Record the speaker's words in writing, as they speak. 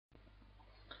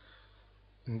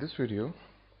In this video,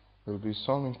 we will be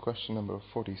solving question number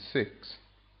 46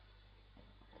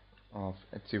 of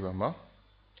HC Verma.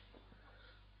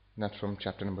 That's from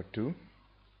chapter number 2.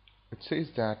 It says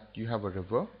that you have a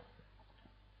river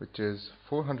which is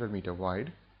 400 meter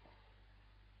wide,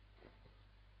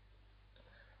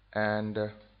 and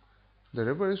the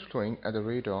river is flowing at the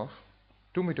rate of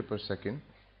 2 meter per second.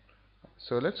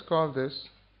 So let's call this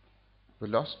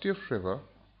velocity of river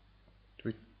to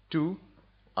be 2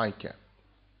 I cap.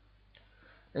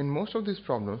 In most of these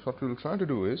problems, what we will try to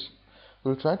do is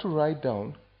we will try to write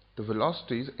down the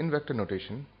velocities in vector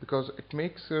notation because it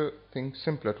makes things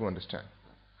simpler to understand.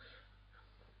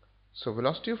 So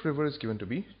velocity of river is given to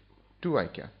be 2 I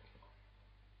cap.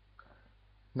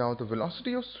 Now the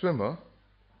velocity of swimmer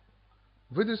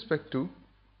with respect to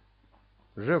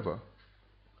river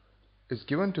is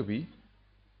given to be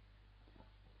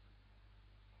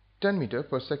 10 meter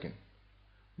per second.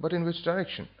 But in which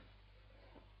direction?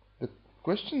 The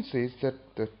question says that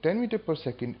the 10 meter per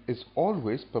second is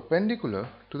always perpendicular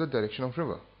to the direction of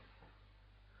river.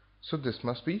 So this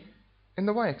must be in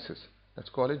the y-axis. Let's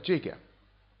call it j cap.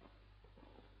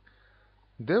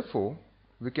 Therefore,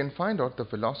 we can find out the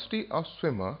velocity of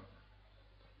swimmer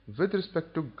with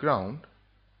respect to ground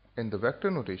in the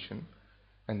vector notation,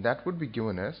 and that would be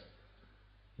given as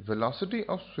velocity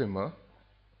of swimmer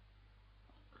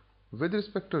with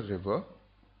respect to river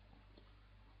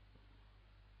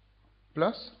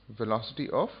plus velocity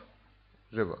of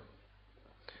river.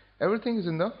 Everything is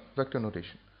in the vector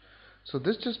notation. So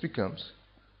this just becomes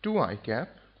 2 I cap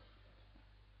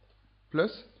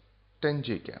plus 10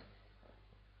 j cap.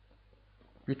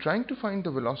 We're trying to find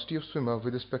the velocity of swimmer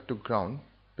with respect to ground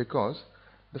because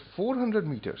the 400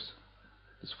 meters,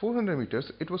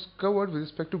 it was covered with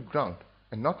respect to ground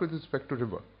and not with respect to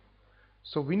river.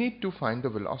 So we need to find the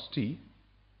velocity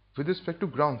with respect to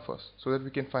ground first so that we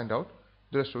can find out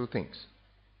the rest of the things.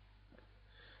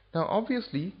 Now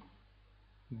obviously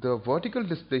the vertical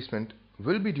displacement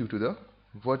will be due to the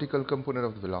vertical component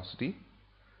of the velocity,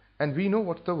 and we know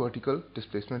what the vertical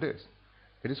displacement is.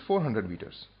 It is 400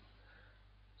 meters.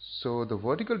 So the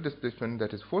vertical displacement,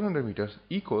 that is 400 meters,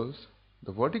 equals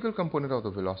the vertical component of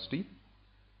the velocity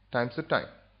times the time.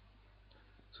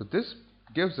 So this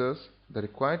gives us the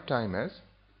required time as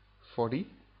 40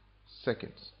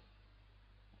 seconds.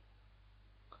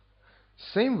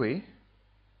 Same way,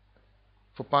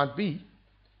 for part B,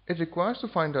 it requires to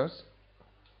find us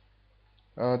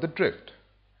the drift.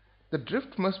 The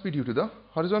drift must be due to the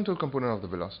horizontal component of the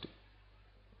velocity.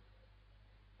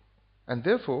 And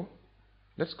therefore,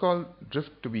 let's call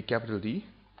drift to be capital D.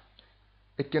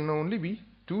 It can only be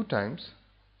 2 times,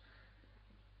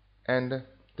 and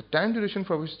the time duration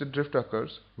for which the drift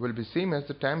occurs will be same as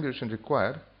the time duration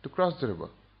required to cross the river,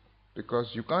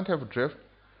 because you can't have a drift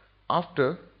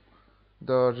after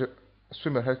the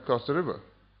swimmer has crossed the river.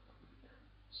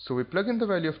 So we plug in the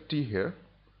value of t here,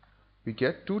 we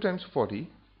get 2 times 40,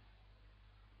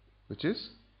 which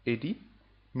is 80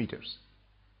 meters.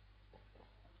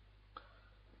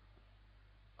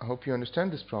 I hope you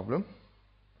understand this problem.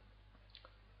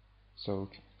 So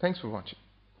thanks for watching.